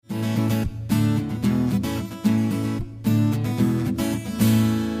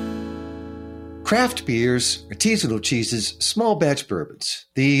Craft beers, artisanal cheeses, small batch bourbons.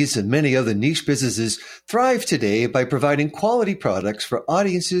 These and many other niche businesses thrive today by providing quality products for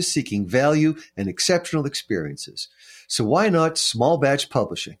audiences seeking value and exceptional experiences. So why not small batch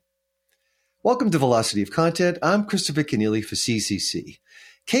publishing? Welcome to Velocity of Content. I'm Christopher Kenneally for CCC.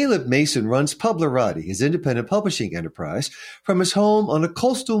 Caleb Mason runs Publerati, his independent publishing enterprise, from his home on a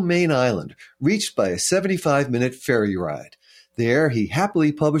coastal Maine island, reached by a 75-minute ferry ride. There, he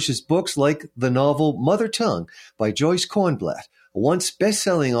happily publishes books like the novel Mother Tongue by Joyce Kornblatt, a once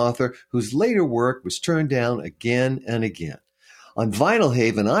best-selling author whose later work was turned down again and again. On Vinyl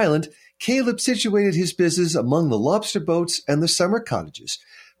Haven Island, Caleb situated his business among the lobster boats and the summer cottages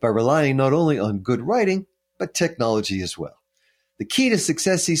by relying not only on good writing, but technology as well. The key to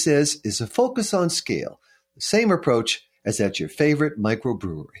success, he says, is a focus on scale, the same approach as at your favorite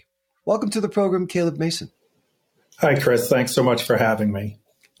microbrewery. Welcome to the program, Caleb Mason. Hi, Chris. Thanks so much for having me.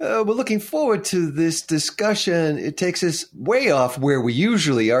 We're looking forward to this discussion. It takes us way off where we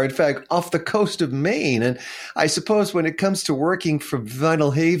usually are, in fact, off the coast of Maine. And I suppose when it comes to working from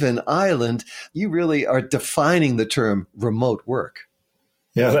Vinyl Haven Island, you really are defining the term remote work.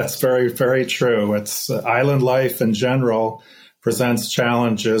 Yeah, that's very, very true. It's island life in general presents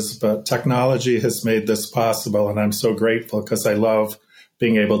challenges, but technology has made this possible. And I'm so grateful because I love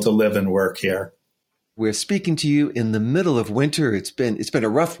being able to live and work here. We're speaking to you in the middle of winter. It's been a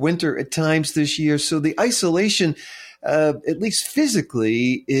rough winter at times this year. So the isolation, at least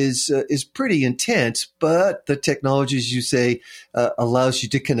physically, is pretty intense. But the technology, as you say, allows you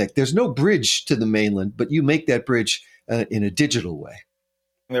to connect. There's no bridge to the mainland, but you make that bridge in a digital way.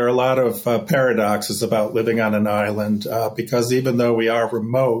 There are a lot of paradoxes about living on an island because even though we are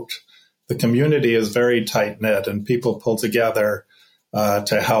remote, the community is very tight-knit and people pull together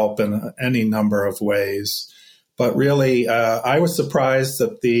to help in any number of ways. But really, I was surprised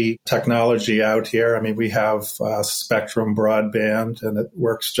at the technology out here. I mean, we have Spectrum broadband, and it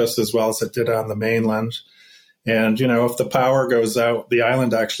works just as well as it did on the mainland. And, you know, if the power goes out, the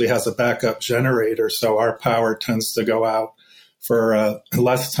island actually has a backup generator, so our power tends to go out for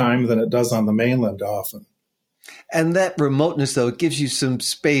less time than it does on the mainland often. And that remoteness, though, it gives you some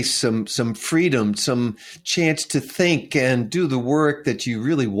space, some freedom, some chance to think and do the work that you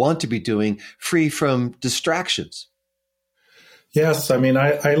really want to be doing, free from distractions. Yes, I mean,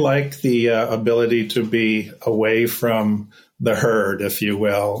 I like the ability to be away from the herd, if you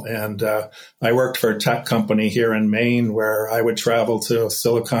will. And I worked for a tech company here in Maine where I would travel to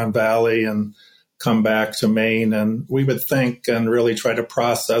Silicon Valley and come back to Maine, and we would think and really try to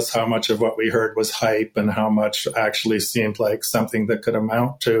process how much of what we heard was hype and how much actually seemed like something that could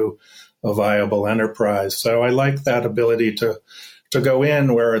amount to a viable enterprise. So I like that ability to go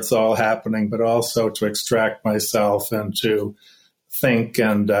in where it's all happening, but also to extract myself and to think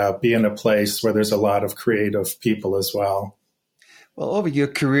and be in a place where there's a lot of creative people as well. Well, over your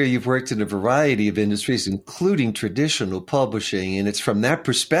career, you've worked in a variety of industries, including traditional publishing, and it's from that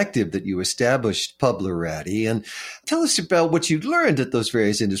perspective that you established Publerati. And tell us about what you learned at those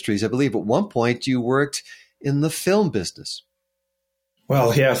various industries. I believe at one point you worked in the film business.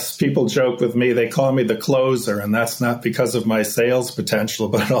 Well, yes, people joke with me. They call me the closer, and that's not because of my sales potential,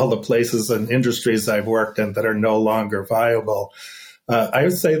 but all the places and industries I've worked in that are no longer viable. I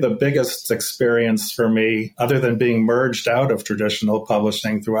would say the biggest experience for me, other than being merged out of traditional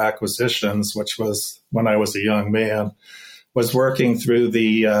publishing through acquisitions, which was when I was a young man, was working through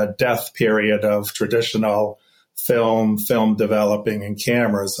the death period of traditional film developing and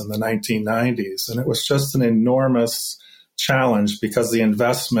cameras in the 1990s. And it was just an enormous challenge because the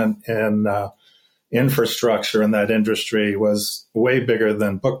investment in infrastructure in that industry was way bigger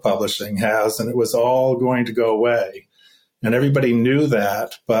than book publishing has, and it was all going to go away. And everybody knew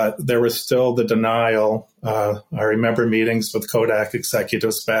that, but there was still the denial. I remember meetings with Kodak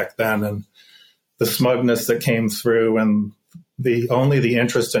executives back then and the smugness that came through and only the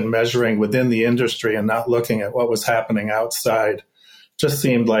interest in measuring within the industry and not looking at what was happening outside just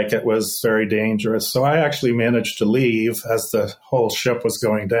seemed like it was very dangerous. So I actually managed to leave as the whole ship was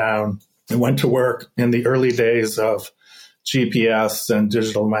going down and went to work in the early days of GPS and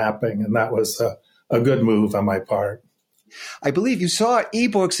digital mapping. And that was a good move on my part. I believe you saw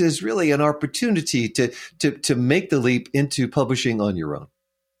ebooks as really an opportunity to make the leap into publishing on your own.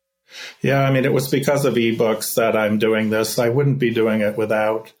 Yeah, I mean, it was because of ebooks that I'm doing this. I wouldn't be doing it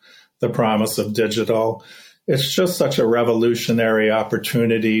without the promise of digital. It's just such a revolutionary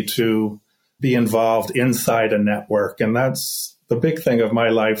opportunity to be involved inside a network. And that's the big thing of my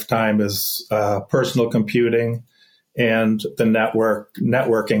lifetime is personal computing and the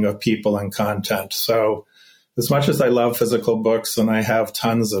networking of people and content. So as much as I love physical books, and I have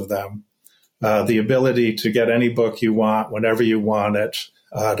tons of them, the ability to get any book you want whenever you want it,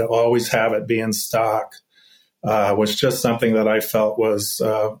 to always have it be in stock, was just something that I felt was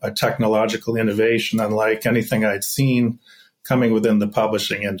a technological innovation unlike anything I'd seen coming within the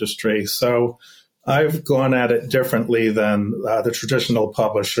publishing industry. So I've gone at it differently than the traditional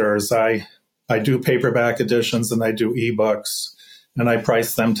publishers. I do paperback editions and I do ebooks, and I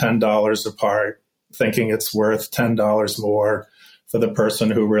price them $10 apart, thinking it's worth $10 more for the person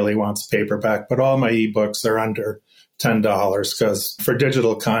who really wants paperback. But all my ebooks are under $10 because for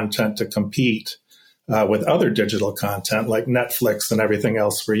digital content to compete with other digital content like Netflix and everything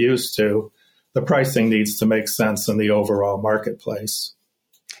else we're used to, the pricing needs to make sense in the overall marketplace.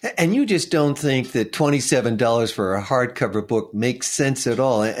 And you just don't think that $27 for a hardcover book makes sense at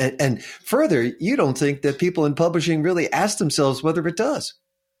all. And further, you don't think that people in publishing really ask themselves whether it does.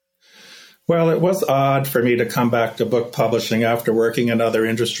 Well, it was odd for me to come back to book publishing after working in other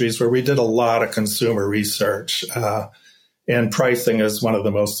industries where we did a lot of consumer research. And pricing is one of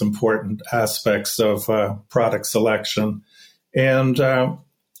the most important aspects of product selection. And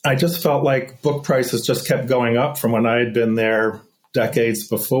I just felt like book prices just kept going up from when I had been there decades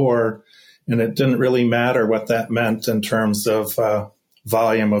before, and it didn't really matter what that meant in terms of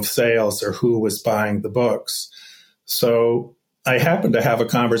volume of sales or who was buying the books. So I happened to have a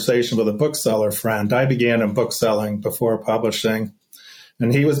conversation with a bookseller friend. I began in bookselling before publishing,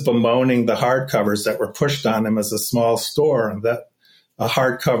 and he was bemoaning the hardcovers that were pushed on him as a small store, and that a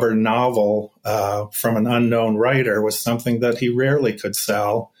hardcover novel from an unknown writer was something that he rarely could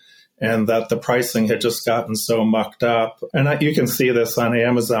sell, and that the pricing had just gotten so mucked up. And you can see this on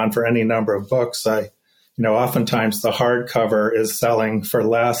Amazon for any number of books. Oftentimes the hardcover is selling for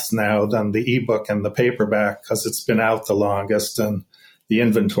less now than the ebook and the paperback because it's been out the longest and the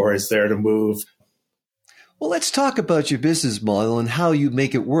inventory is there to move. Well, let's talk about your business model and how you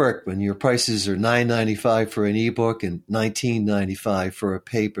make it work when your prices are $9.95 for an ebook and $19.95 for a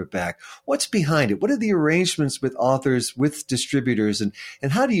paperback. What's behind it? What are the arrangements with authors, with distributors, and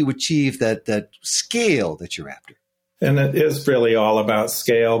how do you achieve that scale that you're after? And it is really all about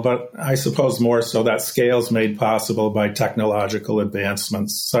scale, but I suppose more so that scale is made possible by technological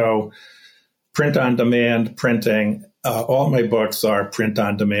advancements. So print-on-demand printing, all my books are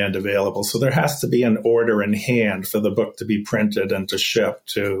print-on-demand available. So there has to be an order in hand for the book to be printed and to ship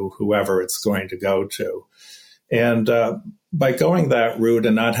to whoever it's going to go to. And by going that route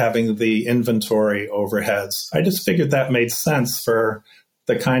and not having the inventory overheads, I just figured that made sense for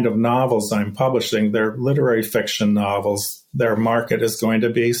the kind of novels I'm publishing. They're literary fiction novels. Their market is going to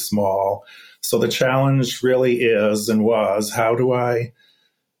be small. So the challenge really is and was, how do I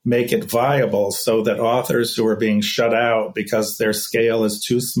make it viable so that authors who are being shut out because their scale is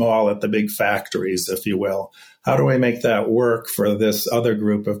too small at the big factories, if you will, how do I make that work for this other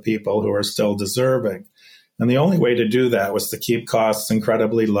group of people who are still deserving? And the only way to do that was to keep costs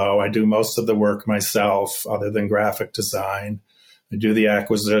incredibly low. I do most of the work myself, other than graphic design. I do the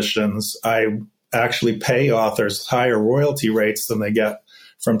acquisitions. I actually pay authors higher royalty rates than they get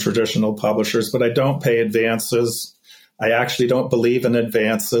from traditional publishers, but I don't pay advances. I actually don't believe in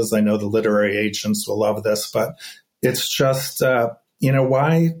advances. I know the literary agents will love this, but it's just,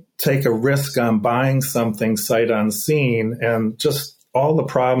 why take a risk on buying something sight unseen and just all the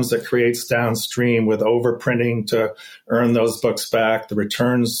problems it creates downstream with overprinting to earn those books back, the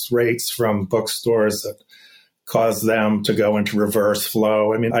returns rates from bookstores that cause them to go into reverse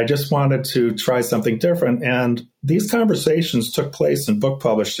flow. I mean, I just wanted to try something different. And these conversations took place in book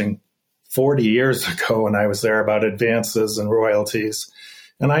publishing 40 years ago when I was there about advances and royalties.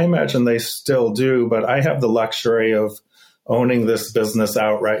 And I imagine they still do, but I have the luxury of owning this business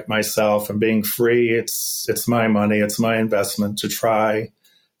outright myself and being free. It's my money, it's my investment to try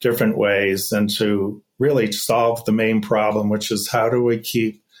different ways and to really solve the main problem, which is how do we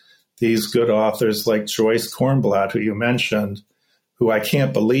keep these good authors like Joyce Kornblatt, who you mentioned, who I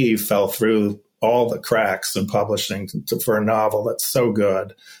can't believe fell through all the cracks in publishing for a novel that's so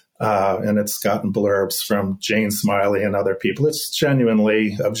good. And it's gotten blurbs from Jane Smiley and other people. It's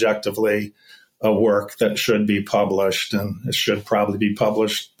genuinely, objectively, a work that should be published, and it should probably be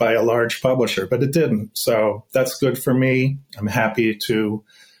published by a large publisher, but it didn't. So that's good for me. I'm happy to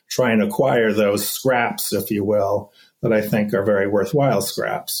try and acquire those scraps, if you will, that I think are very worthwhile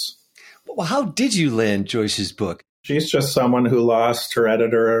scraps. Well, how did you land Joyce's book? She's just someone who lost her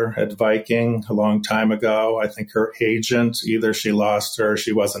editor at Viking a long time ago. I think her agent, either she lost her or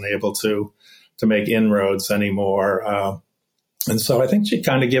she wasn't able to make inroads anymore. And so I think she'd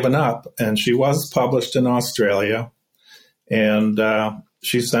kind of given up. And she was published in Australia. And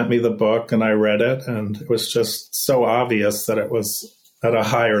she sent me the book and I read it. And it was just so obvious that it was at a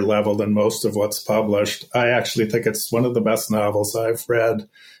higher level than most of what's published. I actually think it's one of the best novels I've read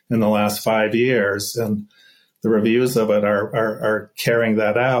in the last 5 years, and the reviews of it are carrying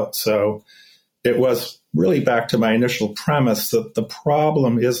that out. So it was really back to my initial premise that the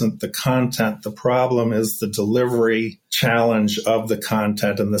problem isn't the content. The problem is the delivery challenge of the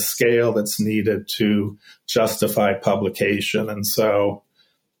content and the scale that's needed to justify publication. And so,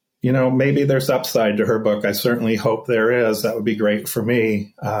 maybe there's upside to her book. I certainly hope there is. That would be great for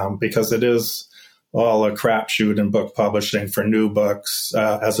me because it is all a crapshoot in book publishing for new books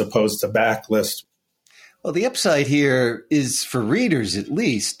as opposed to backlist. Well, the upside here is for readers, at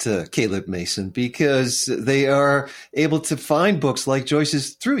least, Caleb Mason, because they are able to find books like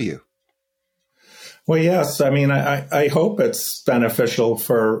Joyce's through you. Well, yes. I mean, I hope it's beneficial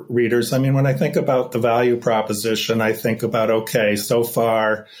for readers. I mean, when I think about the value proposition, I think about, okay, so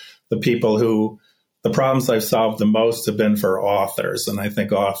far, the problems I've solved the most have been for authors. And I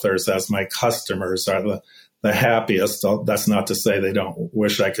think authors, as my customers, are the happiest. That's not to say they don't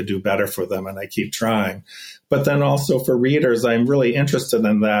wish I could do better for them, and I keep trying. But then also for readers, I'm really interested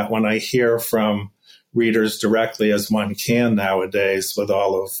in that when I hear from readers directly, as one can nowadays with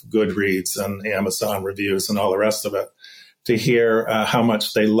all of Goodreads and Amazon reviews and all the rest of it, to hear how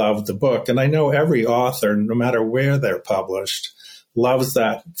much they love the book. And I know every author, no matter where they're published, loves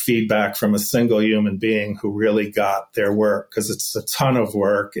that feedback from a single human being who really got their work, because it's a ton of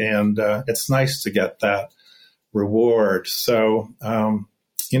work, and it's nice to get that reward. So,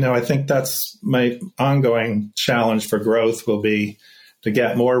 I think that's my ongoing challenge for growth will be to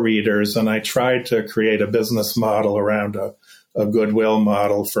get more readers. And I tried to create a business model around a goodwill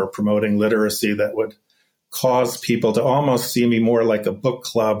model for promoting literacy that would cause people to almost see me more like a book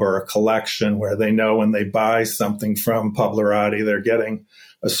club or a collection, where they know when they buy something from Publirati, they're getting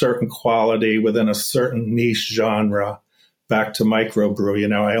a certain quality within a certain niche genre. Back to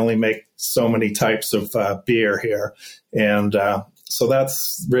microbrew, I only make so many types of beer here. And so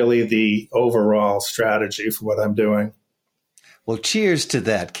that's really the overall strategy for what I'm doing. Well, cheers to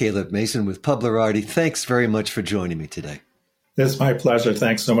that, Caleb Mason with Publirati. Thanks very much for joining me today. It's my pleasure.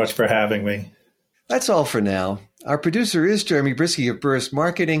 Thanks so much for having me. That's all for now. Our producer is Jeremy Brisky of Burris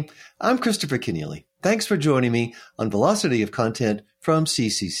Marketing. I'm Christopher Kenneally. Thanks for joining me on Velocity of Content from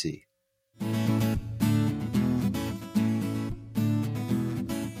CCC.